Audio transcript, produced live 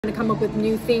to come up with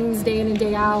new things day in and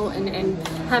day out and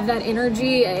have that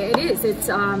energy. It's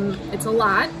a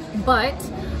lot, but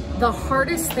the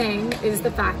hardest thing is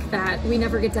the fact that we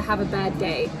never get to have a bad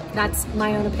day. That's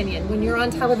my own opinion. When you're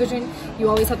on television, you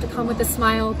always have to come with a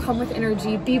smile, come with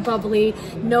energy, be bubbly,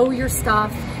 know your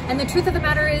stuff. And the truth of the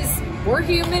matter is, we're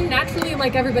human naturally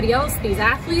like everybody else. These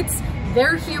athletes,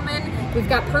 they're human. We've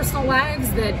got personal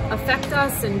lives that affect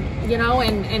us, and you know,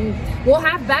 and we'll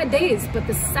have bad days, but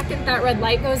the second that red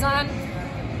light goes on,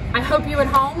 I hope you at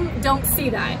home don't see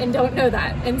that and don't know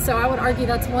that. And so I would argue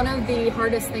that's one of the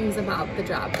hardest things about the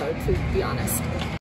job, though, to be honest.